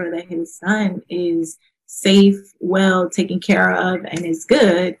make sure that his son is safe, well taken care of, and is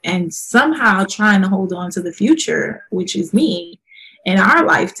good, and somehow trying to hold on to the future, which is me and our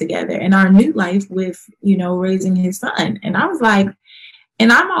life together and our new life with, you know, raising his son. And I was like,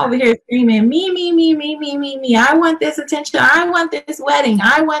 and I'm over here screaming, me. I want this attention. I want this wedding.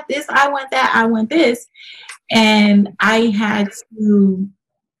 I want this. I want that. I want this. And I had to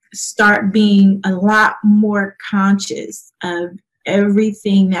start being a lot more conscious of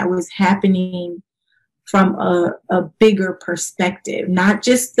everything that was happening from a bigger perspective, not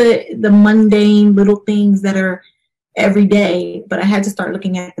just the mundane little things that are every day, but I had to start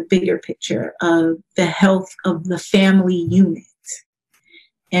looking at the bigger picture of the health of the family unit.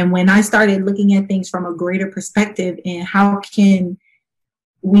 And when I started looking at things from a greater perspective and how can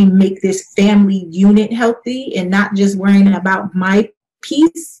we make this family unit healthy and not just worrying about my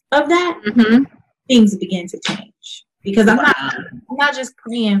piece of that, things begin to change. Because I'm not just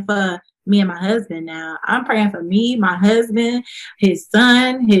praying for me and my husband now. I'm praying for me, my husband, his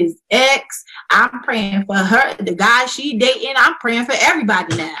son, his ex. I'm praying for her, the guy she dating. I'm praying for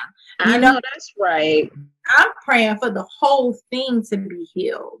everybody now. I know that's right. I'm praying for the whole thing to be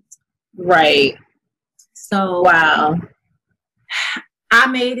healed. Right. So wow. I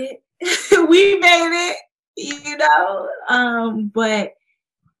made it. We made it, but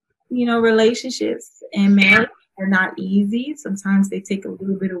relationships and marriage are not easy. Sometimes they take a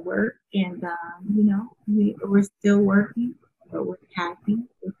little bit of work, and we're still working, but we're happy,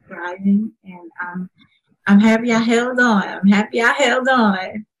 we're thriving, and I'm happy I held on.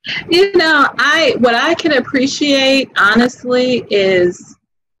 What I can appreciate honestly is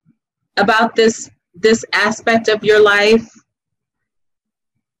about this aspect of your life.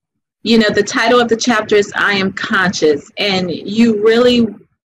 The title of the chapter is I Am Conscious, and you really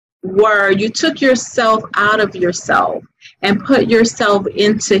you took yourself out of yourself and put yourself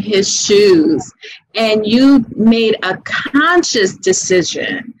into his shoes, and you made a conscious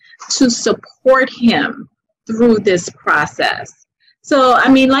decision to support him through this process. So, I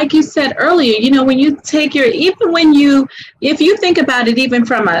mean, like you said earlier, when you take if you think about it, even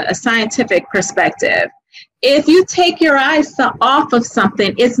from a scientific perspective, if you take your eyes off of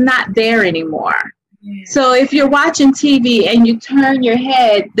something, it's not there anymore. Yeah. So if you're watching TV and you turn your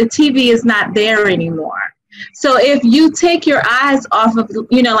head, the TV is not there anymore. So if you take your eyes off of,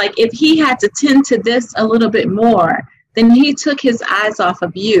 like if he had to tend to this a little bit more, then he took his eyes off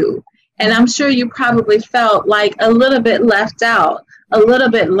of you. And I'm sure you probably felt like a little bit left out, a little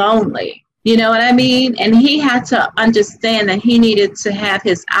bit lonely. You know what I mean? And he had to understand that he needed to have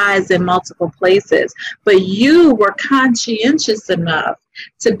his eyes in multiple places. But you were conscientious enough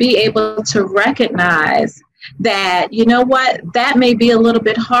to be able to recognize that, that may be a little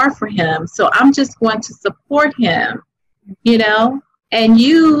bit hard for him. So I'm just going to support him, and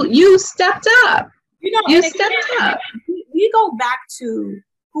you stepped up. You stepped up. We go back to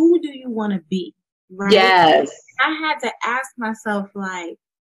who do you want to be, right? Yes. I had to ask myself, like,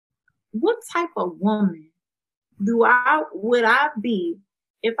 what type of woman would I be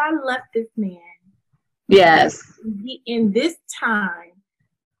if I left this man? Yes. In this time,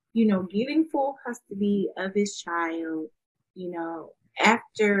 getting full custody of his child, at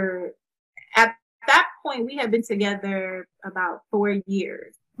that point, we had been together about 4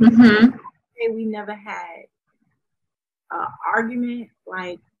 years. Mm-hmm. We never had an argument.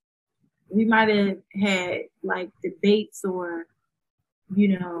 Like, we might have had like debates or,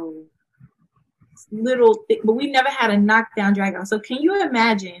 little things, but we never had a knockdown, drag out. So can you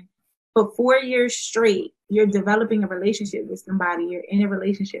imagine for 4 years straight, you're developing a relationship with somebody, you're in a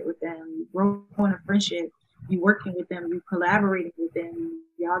relationship with them, you're growing a friendship, you're working with them, you're collaborating with them,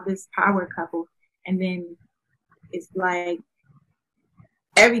 y'all this power couple, and then it's like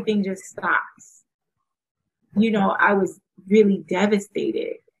everything just stops. I was really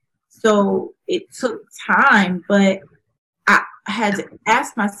devastated. So it took time, but I had to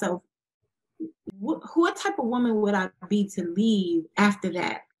ask myself, what type of woman would I be to leave after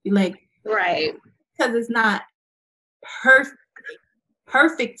that? Like, right. Because it's not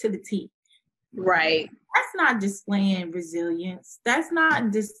perfect to the T. Right. That's not displaying resilience. That's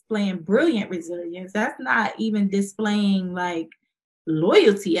not displaying brilliant resilience. That's not even displaying like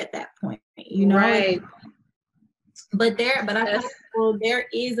loyalty at that point, Right. But I feel there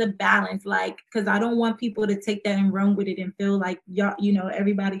is a balance, like, because I don't want people to take that and run with it and feel like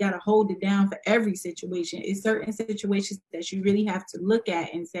everybody got to hold it down for every situation. It's certain situations that you really have to look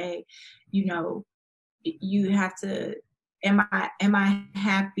at and say, you have to, am I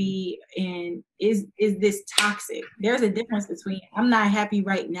happy, and is this toxic? There's a difference between I'm not happy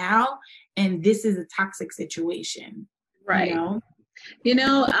right now and this is a toxic situation. Right.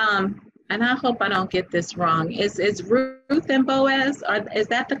 And I hope I don't get this wrong. Is Ruth and Boaz, or is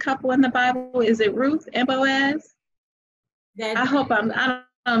that the couple in the Bible? Is it Ruth and Boaz? I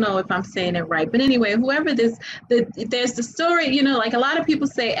don't know if I'm saying it right. But anyway, whoever there's the story, like a lot of people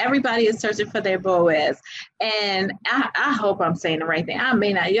say everybody is searching for their Boaz. And I hope I'm saying the right thing. I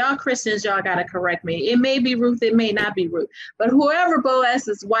may not. Y'all Christians, y'all got to correct me. It may be Ruth, it may not be Ruth. But whoever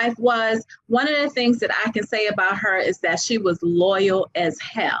Boaz's wife was, one of the things that I can say about her is that she was loyal as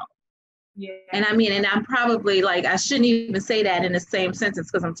hell. Yeah. And I mean, and I'm probably like, I shouldn't even say that in the same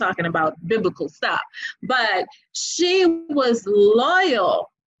sentence because I'm talking about biblical stuff, but she was loyal.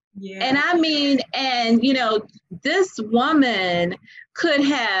 Yeah. And I mean, and this woman could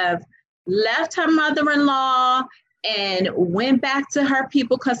have left her mother-in-law and went back to her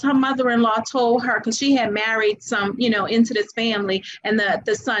people because her mother-in-law told her, because she had married some, into this family, and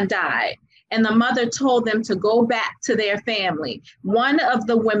the son died. And the mother told them to go back to their family. One of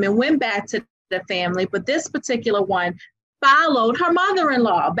the women went back to the family, but this particular one followed her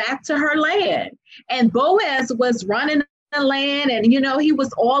mother-in-law back to her land. And Boaz was running the land, and he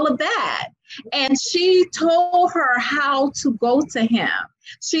was all of that. And she told her how to go to him.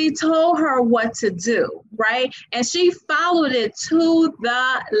 She told her what to do, right? And she followed it to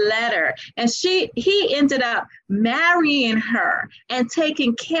the letter. And he ended up marrying her and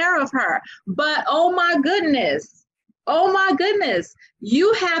taking care of her. But oh my goodness,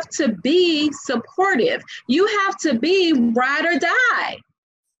 you have to be supportive. You have to be ride or die.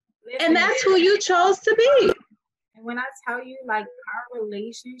 And that's who you chose to be. And when I tell you, like, our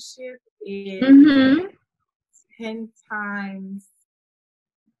relationship is 10 times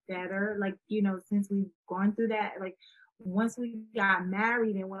better, like, since we've gone through that, like, once we got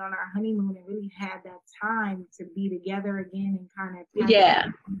married and went on our honeymoon and really had that time to be together again and kind of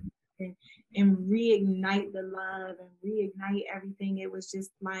and reignite the love and reignite everything, it was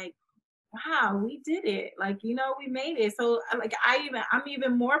just like, wow, we did it. Like, we made it. So like, I'm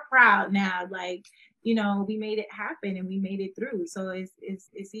even more proud now. Like, we made it happen and we made it through. So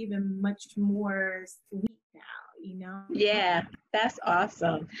it's even much more sweet now, Yeah, that's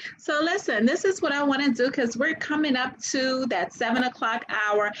awesome. So listen, this is what I want to do, because we're coming up to that 7:00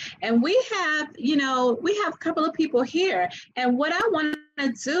 hour, and we have a couple of people here. And what I want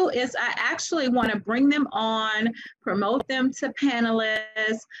to do is I actually want to bring them on, promote them to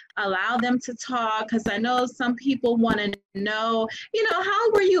panelists, allow them to talk, because I know some people want to know,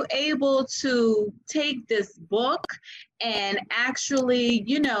 how were you able to take this book and actually,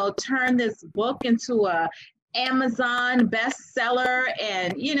 turn this book into a Amazon bestseller,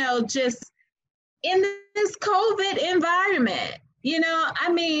 and just in this COVID environment, I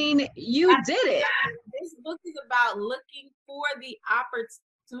mean, you did it. This book is about looking for the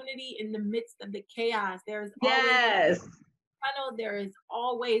opportunity in the midst of the chaos. There's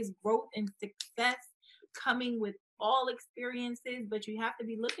always growth and success coming with all experiences, but you have to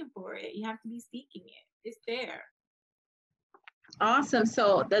be looking for it. You have to be seeking it. It's there. Awesome.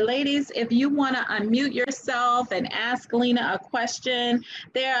 So the ladies, if you want to unmute yourself and ask Lena a question,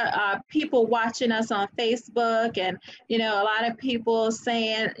 there are people watching us on Facebook, and, a lot of people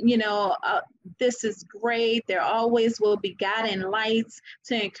saying, this is great. There always will be guiding lights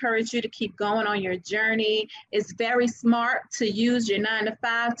to encourage you to keep going on your journey. It's very smart to use your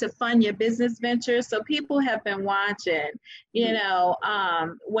 9-to-5 to fund your business ventures. So people have been watching,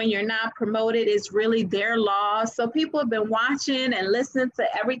 when you're not promoted, it's really their loss. So people have been watching and listening to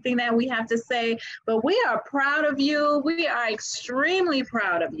everything that we have to say, but we are proud of you. We are extremely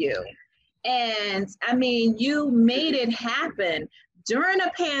proud of you. And I mean, you made it happen during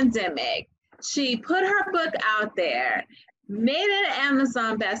a pandemic. She put her book out there, made it an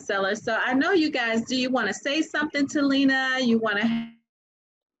Amazon bestseller. So I know you guys, do you want to say something to Lena? You want to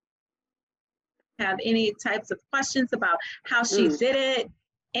have any types of questions about how she did it?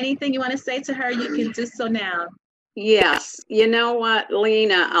 Anything you want to say to her, you can do so now. Yes. You know what,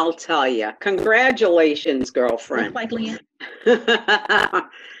 Lena, I'll tell you. Congratulations, girlfriend. Like Lena.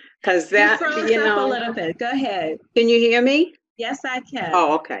 Because that, you know. A little bit. Go ahead. Can you hear me? Yes, I can.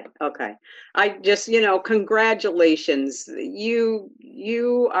 Oh, okay. Okay. I just, congratulations.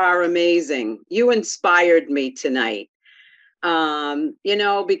 You are amazing. You inspired me tonight.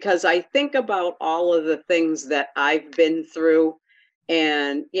 Because I think about all of the things that I've been through,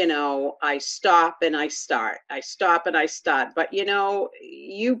 and, I stop and I start. I stop and I start. But,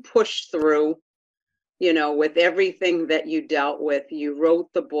 you push through, with everything that you dealt with. You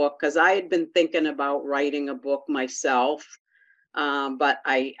wrote the book, because I had been thinking about writing a book myself. But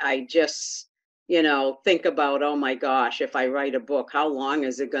I just, think about, oh my gosh, if I write a book, how long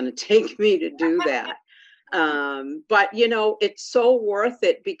is it going to take me to do that? But, it's so worth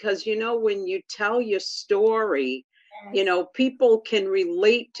it, because, when you tell your story, people can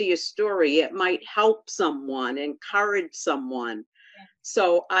relate to your story. It might help someone, encourage someone.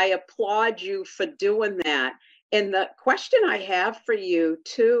 So I applaud you for doing that. And the question I have for you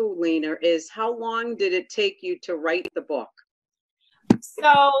too, Lena, is how long did it take you to write the book?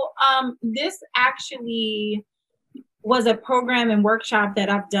 So this actually was a program and workshop that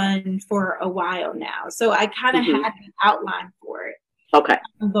I've done for a while now. So I kind of had an outline for it. Okay.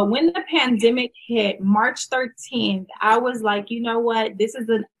 But when the pandemic hit March 13th, I was like, you know what? This is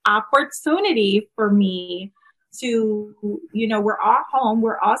an opportunity for me to, we're all home.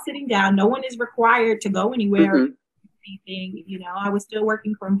 We're all sitting down. No one is required to go anywhere. anything. You know, I was still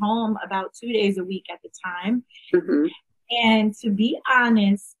working from home about 2 days a week at the time. Mm-hmm. And to be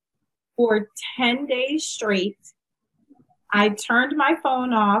honest, for 10 days straight, I turned my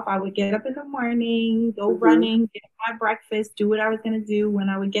phone off. I would get up in the morning, go running, get my breakfast, do what I was going to do. When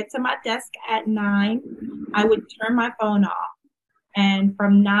I would get to my desk at 9, I would turn my phone off. And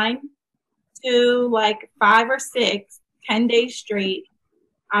from 9 to like 5 or 6, 10 days straight,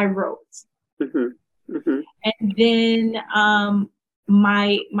 I wrote. Mm-hmm. Mm-hmm. And then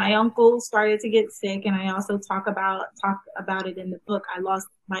my uncle started to get sick, and I also talk about it in the book. I lost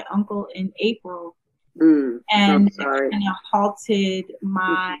my uncle in April. And it kind of halted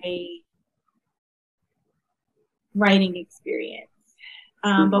my writing experience.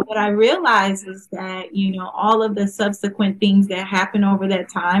 But what I realized is that, you know, all of the subsequent things that happened over that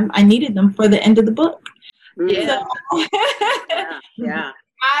time, I needed them for the end of the book. Yeah. So, Yeah.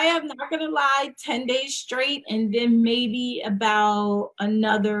 I am not going to lie, 10 days straight, and then maybe about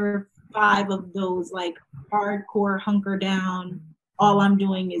another 5 of those, like hardcore hunker down. All I'm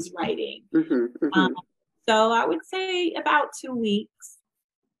doing is writing. Mm-hmm. Mm-hmm. So I would say about 2 weeks.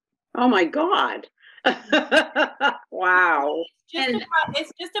 Oh my God. Wow.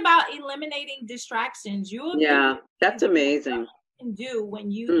 It's just about eliminating distractions. That's amazing. You can do when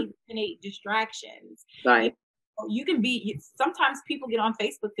you eliminate distractions. Right. You can be, sometimes people get on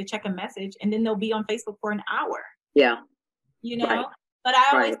Facebook to check a message, and then they'll be on Facebook for an hour. Yeah. You know, right. But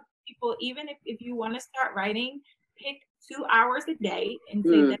I always tell people, even if you want to start writing, pick 2 hours a day and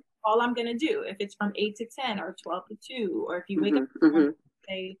say that's all I'm going to do. If it's from 8 to 10 or 12 to 2, or if you wake up and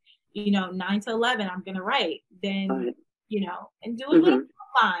say, you know, 9 to 11, I'm going to write, then, you know, and do a little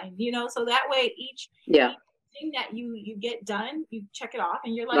line, you know, so that way each thing that you get done, you check it off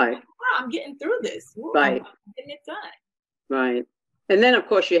and you're like, wow, I'm getting through this. Ooh, I'm getting it done. Right. And then, of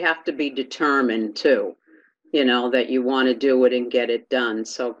course, you have to be determined, too, you know, that you want to do it and get it done.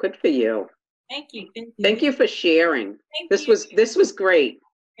 So good for you. Thank you. Thank you for sharing. This was great.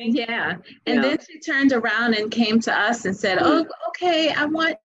 Yeah. And then she turned around and came to us and said, oh, okay,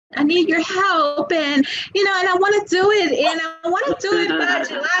 I need your help, and you know, and I want to do it, and I want to do it by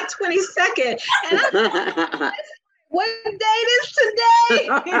July 22nd. And I'm like, what date is today?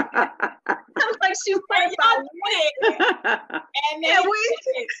 I'm like, shoot, and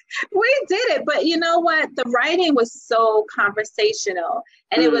we did it. But you know what? The writing was so conversational,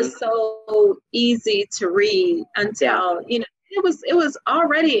 and it was so easy to read until you know. It was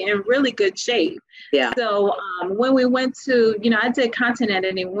already in really good shape. Yeah. So when we went to, you know, I did content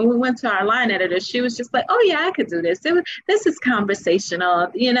editing. When we went to our line editor, she was just like, "Oh yeah, I could do this. This is conversational,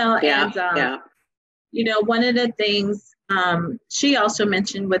 you know." And you know, one of the things she also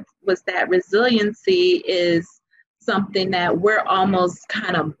mentioned was that resiliency is something that we're almost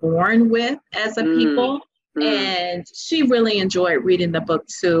kind of born with as a people. And she really enjoyed reading the book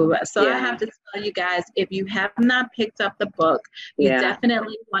too. So I have to tell you guys, if you have not picked up the book, you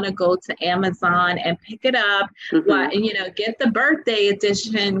definitely want to go to Amazon and pick it up. And you know, get the birthday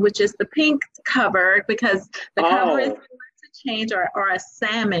edition, which is the pink cover, because the cover is going to change, or a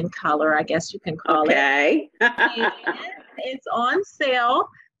salmon color, I guess you can call it. And it's on sale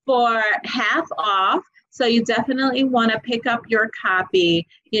for half off. So you definitely want to pick up your copy,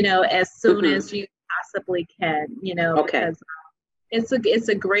 you know, as soon as you possibly can, you know, because it's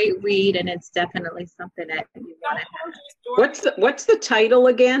a great read, and it's definitely something that you want to have. What's the title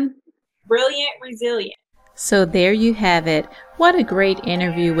again? Brilliant Resilient. So there you have it. What a great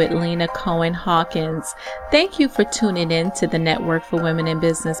interview with Lena Cohen-Hawkins. Thank you for tuning in to the Network for Women in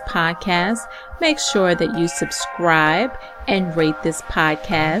Business podcast. Make sure that you subscribe and rate this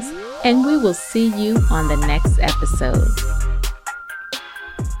podcast, and we will see you on the next episode.